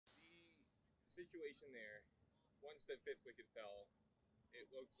situation there, once the fifth wicket fell, it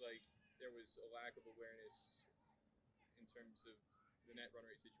looked like there was a lack of awareness in terms of the net run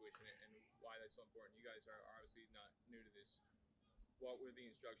rate situation and why that's so important. You guys are obviously not new to this. What were the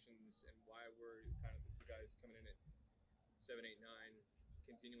instructions and why were kind of the guys coming in at 7, 8, 9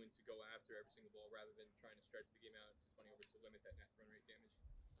 continuing to go after every single ball rather than trying to stretch the game out to 20 overs to limit that net run rate damage?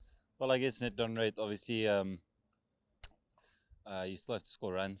 Well, I guess net run rate, obviously, you still have to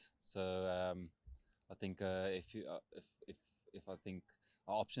score runs. So I think if I think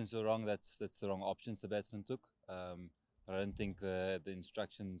our options were wrong, that's the wrong options the batsman took. But I don't think the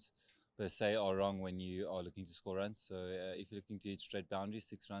instructions per se are wrong when you are looking to score runs. So if you're looking to hit straight boundaries,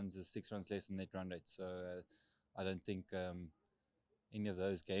 6 runs is 6 runs less than net run rate. So I don't think any of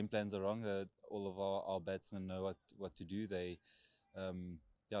those game plans are wrong. All of our batsmen know what to do. Um,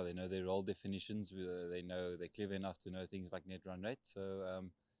 they know their role definitions. They know they're clever enough to know things like net run rate. So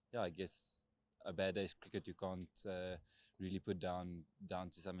I guess a bad day's cricket you can't really put down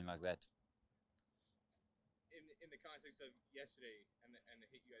to something like that. In the context of yesterday and the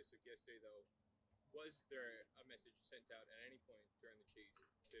hit you guys took yesterday, though, was there a message sent out at any point during the chase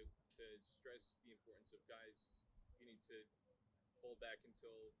to stress the importance of guys? You need to hold back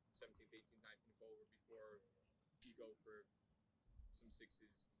until 17th, 18th, 19th over before you go for some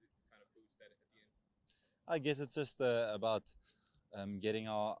sixes to kind of boost that at the end. I guess it's just about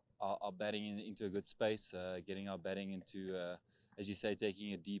getting our batting into a good space, getting our batting into, as you say,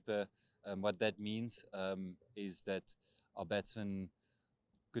 taking it deeper. What that means is that our batsmen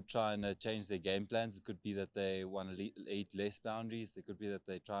could try and change their game plans. It could be that they want to eat less boundaries. It could be that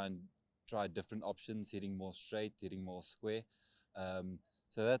they try different options, hitting more straight, hitting more square.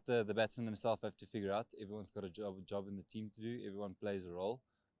 So that the batsmen themselves have to figure out. Everyone's got a job in the team to do. Everyone plays a role.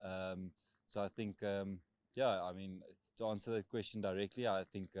 So I think, I mean, to answer that question directly, I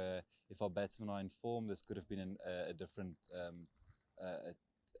think if our batsmen are informed, this could have been a different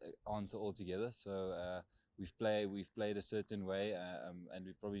answer altogether. So we've played a certain way, and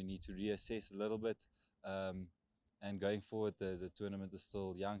we probably need to reassess a little bit. And going forward, the tournament is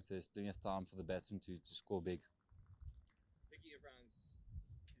still young, so there's plenty of time for the batsmen to score big. Gerhard is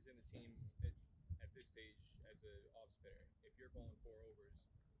in the team at this stage as an off spinner. If you're bowling 4 overs,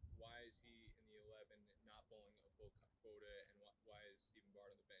 why is he in the 11 not bowling a full quota, and why is Stephen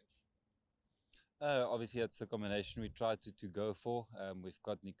Bard on the bench? Obviously, that's the combination we tried to go for. We've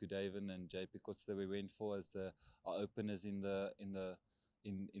got Niku Daven and JP Cots that we went for as our openers in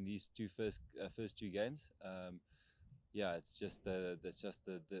these first two games. It's just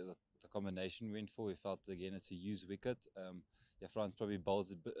the combination we went for. We felt again it's a used wicket. Frans probably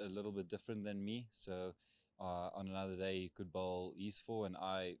bowls a little bit different than me. So on another day he could bowl East 4 and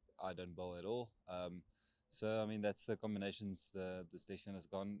I don't bowl at all. So I mean that's the combinations the station has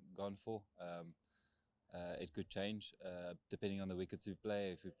gone for. It could change depending on the wickets we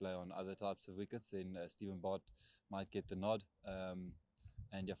play. If we play on other types of wickets, then Stephen Bart might get the nod,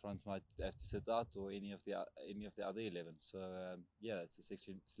 and Frans might have to sit out, or any of the other 11. So that's the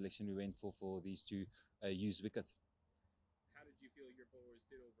selection we went for these two used wickets. How did you feel your bowlers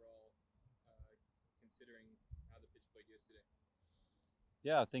did overall, considering how the pitch played yesterday?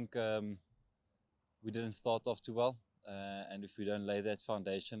 Yeah, I think we didn't start off too well. And if we don't lay that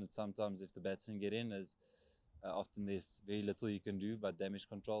foundation, it's sometimes if the batsmen get in, often there's very little you can do but damage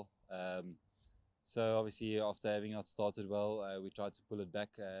control. So obviously after having not started well, we tried to pull it back.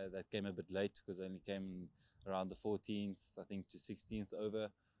 That came a bit late because it only came around the 14th, I think, to 16th over.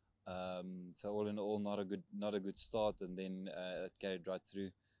 So all in all, not a good start, and then it carried right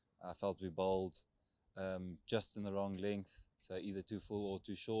through. I felt we bowled just in the wrong length, so either too full or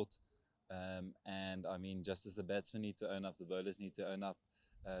too short. And I mean, just as the batsmen need to own up, the bowlers need to own up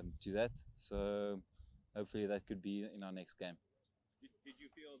to that. So hopefully that could be in our next game. Did you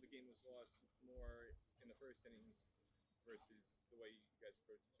feel the game was lost more in the first innings versus the way you guys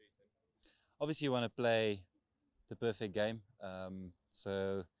approached the chase? Obviously, you want to play the perfect game.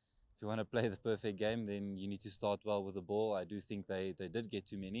 So if you want to play the perfect game, then you need to start well with the ball. I do think they did get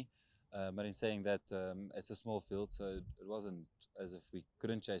too many. But in saying that, it's a small field, so it wasn't as if we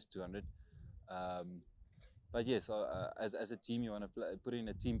couldn't chase 200. But yes, as a team, you want to put in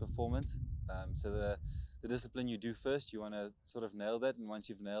a team performance. So the discipline you do first, you want to sort of nail that. And once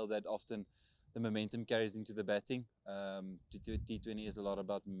you've nailed that, often the momentum carries into the batting. T20 is a lot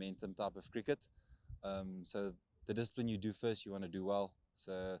about momentum type of cricket. So the discipline you do first, you want to do well.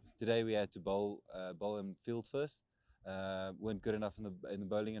 So today we had to bowl and field first. Weren't good enough in the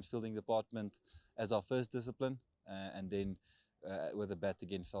bowling and fielding department as our first discipline, and then with the bat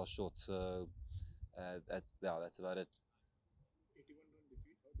again fell short. So that's about it. 81 run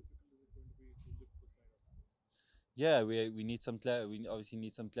defeat. How difficult is it going to be to Yeah, we need some we obviously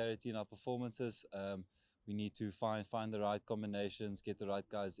need some clarity in our performances. We need to find the right combinations, get the right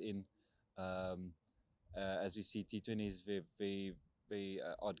guys in. Um, as we see, T20 is very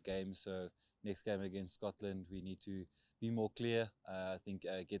odd game. So next game against Scotland, we need to be more clear. I think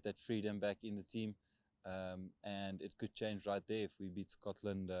get that freedom back in the team, and it could change right there if we beat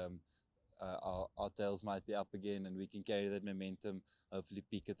Scotland. Our tails might be up again, and we can carry that momentum. Hopefully,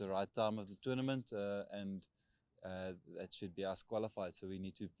 peak at the right time of the tournament, and that should be us qualified. So we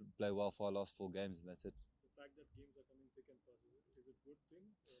need to play well for our last 4 games, and that's it. The fact that games are coming thick and fast is a good thing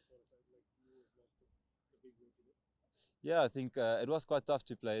for a side like you have lost a big win today. Yeah, I think it was quite tough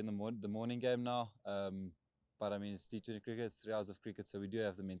to play in the morning game now. But I mean, it's T20 cricket, it's 3 hours of cricket, so we do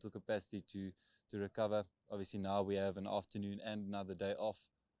have the mental capacity to recover. Obviously, now we have an afternoon and another day off,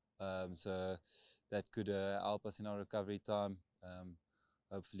 so that could help us in our recovery time.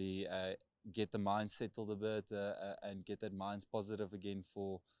 Hopefully, get the mind settled a bit and get that minds positive again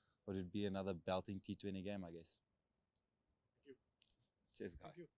for what would be another belting T20 game, I guess. Thank you. Cheers, guys. Thank you.